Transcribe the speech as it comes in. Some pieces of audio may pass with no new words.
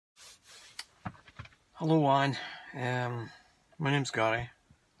Hello, Anne. My name's Gary,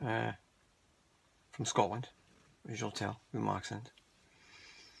 from Scotland, as you'll tell with my accent.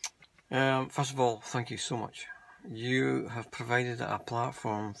 First of all, thank you so much. You have provided a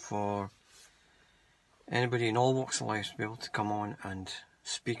platform for anybody in all walks of life to be able to come on and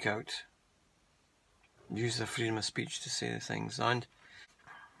speak out, use their freedom of speech to say the things, and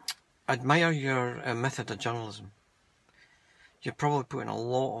I admire your method of journalism. You're probably putting a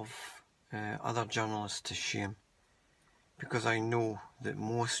lot of other journalists to shame, because I know that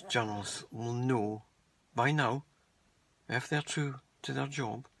most journalists will know by now, if they're true to their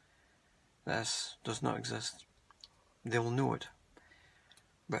job, that this does not exist. They will know it,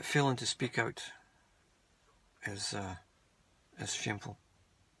 but failing to speak out is shameful.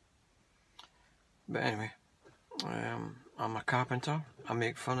 But anyway, I'm a carpenter. I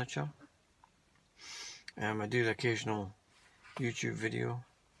make furniture. I do the occasional YouTube video,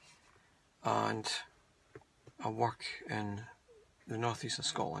 and I work in the northeast of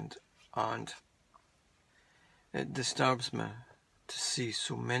Scotland, and it disturbs me to see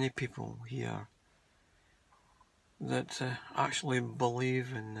so many people here that actually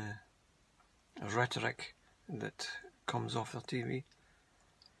believe in the rhetoric that comes off their TV.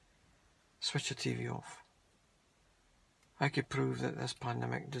 Switch the TV off. I could prove that this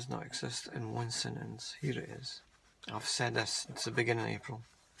pandemic does not exist in one sentence. Here it is. I've said this since the beginning of April.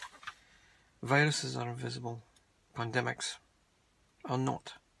 Viruses are invisible. Pandemics are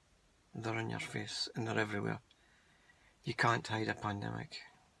not. They're in your face and they're everywhere. You can't hide a pandemic.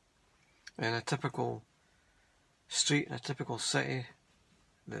 In a typical street, in a typical city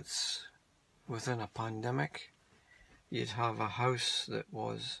that's within a pandemic, you'd have a house that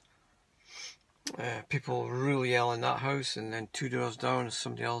was people really ill in that house, and then 2 doors down is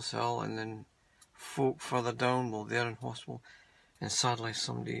somebody else ill, and then folk further down, well, they're in hospital, and sadly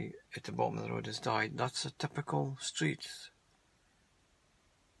somebody at the bottom of the road has died. That's a typical street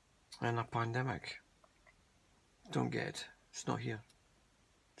in a pandemic. Don't get it. It's not here.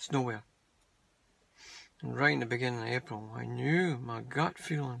 It's nowhere. And right in the beginning of April, I knew, my gut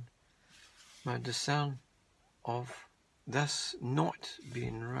feeling, my discern of this not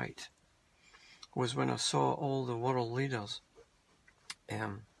being right was when I saw all the world leaders.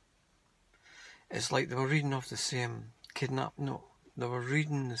 It's like they were reading off the same kidnap note. They were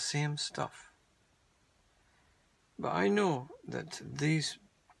reading the same stuff. But I know that these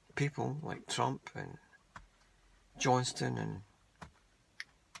people like Trump and Johnston and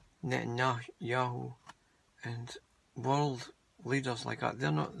Netanyahu and world leaders like that,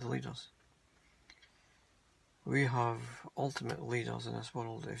 they're not the leaders. We have ultimate leaders in this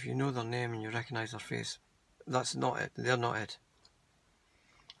world. If you know their name and you recognise their face, that's not it. They're not it.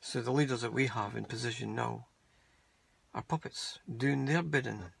 So the leaders that we have in position now are puppets doing their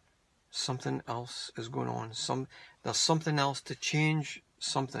bidding. Something else is going on. There's something else to change.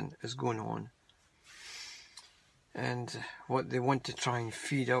 Something is going on. And what they want to try and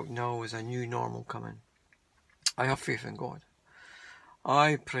feed out now is a new normal coming. I have faith in God.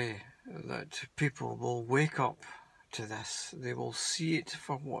 I pray that people will wake up to this. They will see it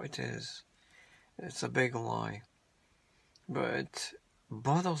for what it is. It's a big lie. But it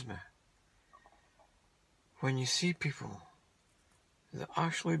bothers me when you see people that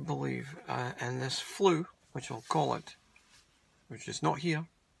actually believe in this flu, which I'll call it, which is not here.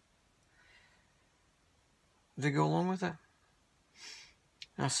 They go along with it.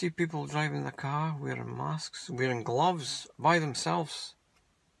 And I see people driving the car, wearing masks, wearing gloves by themselves,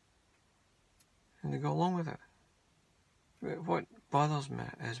 and they go along with it. But what bothers me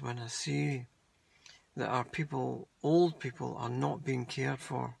is when I see that our people, old people, are not being cared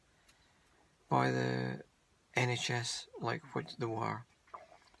for by the NHS like what they were.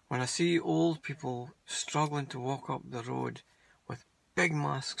 When I see old people struggling to walk up the road with big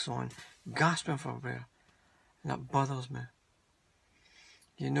masks on, gasping for breath, and that bothers me.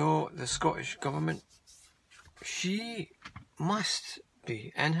 You know, the Scottish government, she must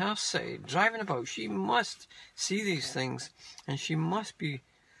be in her city, driving about, she must see these things, and she must be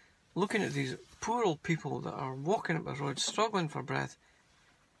looking at these poor old people that are walking up the road, struggling for breath.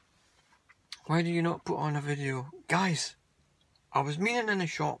 Why do you not put on a video? Guys, I was meaning in the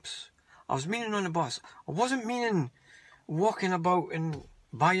shops, I was meaning on the bus, I wasn't meaning walking about and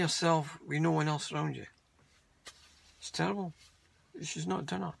by yourself with no one else around you. It's terrible. She's not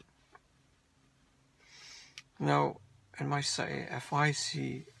done it. Now, in my city, if I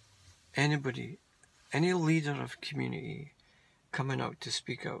see anybody, any leader of community coming out to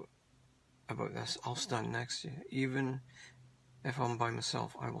speak out about this, I'll stand next to you. Even if I'm by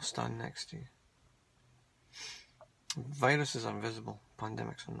myself, I will stand next to you. Viruses are invisible,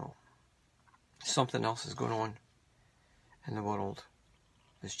 pandemics are not. something else is going on in the world.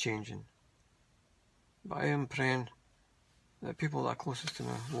 It's changing. But I am praying that people that are closest to me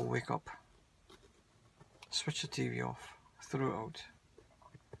will wake up. Switch the TV off. Throw it out.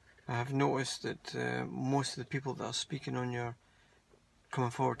 I have noticed that most of the people that are speaking on your, coming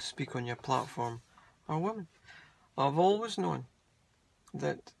forward to speak on your platform are women. I've always known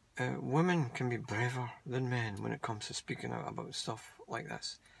that women can be braver than men when it comes to speaking out about stuff like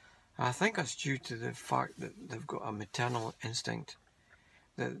this. I think that's due to the fact that they've got a maternal instinct.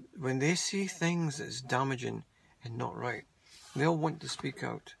 That when they see things that's damaging and not right, they'll want to speak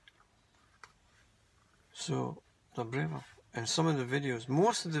out. So they're braver. And some of the videos,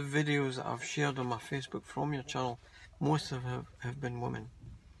 most of the videos that I've shared on my Facebook from your channel, most of them have been women.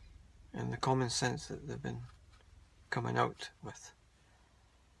 And the common sense that they've been coming out with.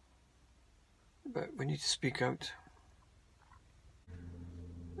 But we need to speak out.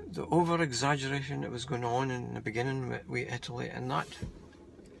 The over-exaggeration that was going on in the beginning with Italy, and that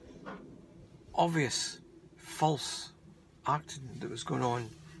obvious false acting that was going on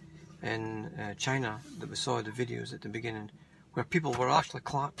in China, that we saw the videos at the beginning, where people were actually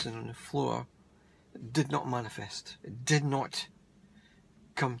collapsing on the floor, it did not manifest. It did not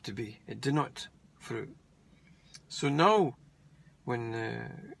come to be. It did not fruit. So now,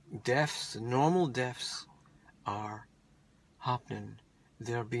 when deaths, normal deaths, are happening,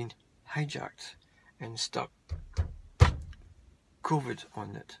 they're being hijacked and stuck COVID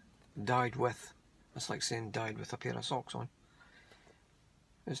on it. Died with. That's like saying died with a pair of socks on.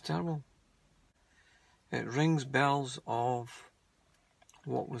 It's terrible. It rings bells of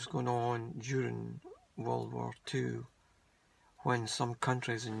what was going on during World War II, when some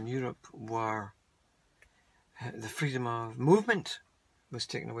countries in Europe were, the freedom of movement was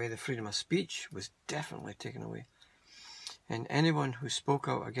taken away, the freedom of speech was definitely taken away. And anyone who spoke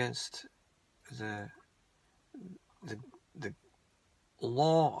out against the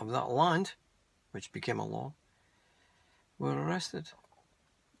law of that land, which became a law, were arrested.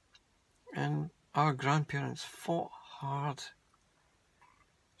 And our grandparents fought hard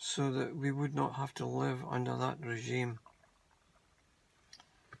so that we would not have to live under that regime.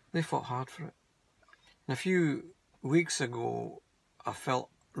 They fought hard for it. And a few weeks ago, I felt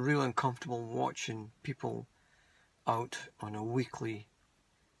real uncomfortable watching people out on a weekly,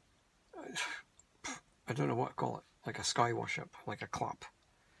 I don't know what to call it, like a sky worship, like a clap.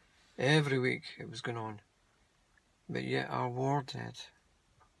 Every week it was going on. But yet our war dead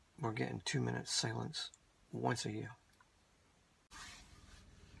were getting 2 minutes silence once a year.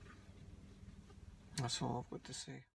 That's all I've got to say.